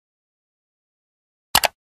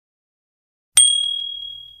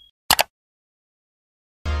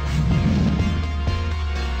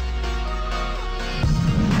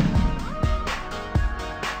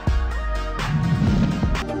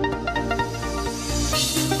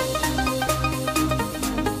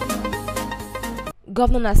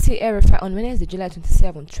Governor Asuu Rufai on Wednesday, July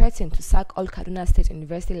 27, threatened to sack all Kaduna State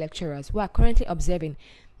University lecturers who are currently observing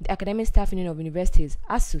the Academic Staff Union of Universities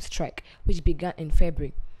Asuu strike, which began in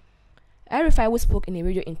February. Rufai, who spoke in a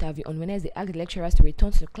radio interview on Wednesday, asked the lecturers to return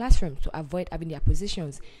to the classroom to avoid having their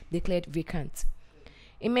positions declared vacant.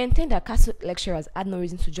 He maintained that Asuu lecturers had no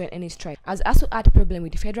reason to join any strike, as Asuu had a problem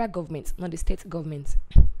with the federal government, not the state government.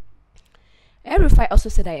 Rufai also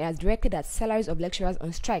said that he has directed that salaries of lecturers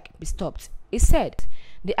on strike be stopped. He said,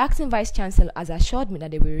 "The acting vice chancellor has assured me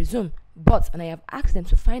that they will resume, and I have asked them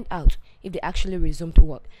to find out if they actually resume to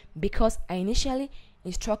work, because I initially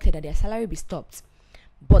instructed that their salary be stopped.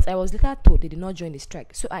 But I was later told they did not join the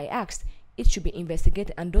strike, so I asked it should be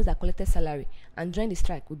investigated, and those that collected salary and joined the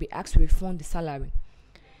strike will be asked to refund the salary.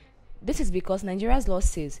 This is because Nigeria's law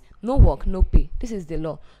says no work, no pay. This is the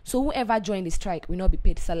law. So whoever joined the strike will not be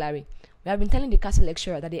paid salary. We have been telling the Asuu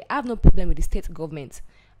lecturer that they have no problem with the state government.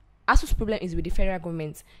 Asu's problem is with the federal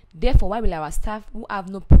government. Therefore, why will our staff who have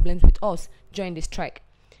no problems with us join the strike?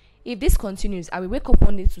 If this continues, I will wake up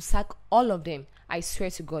one day to sack all of them. I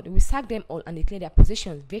swear to God, we will sack them all and declare their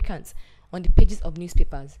positions vacant on the pages of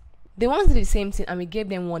newspapers." They once did the same thing and we gave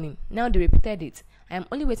them warning. Now they repeated it. I am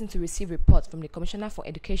only waiting to receive reports from the Commissioner for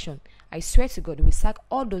Education. I swear to God, we will sack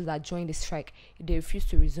all those that joined the strike if they refuse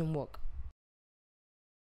to resume work.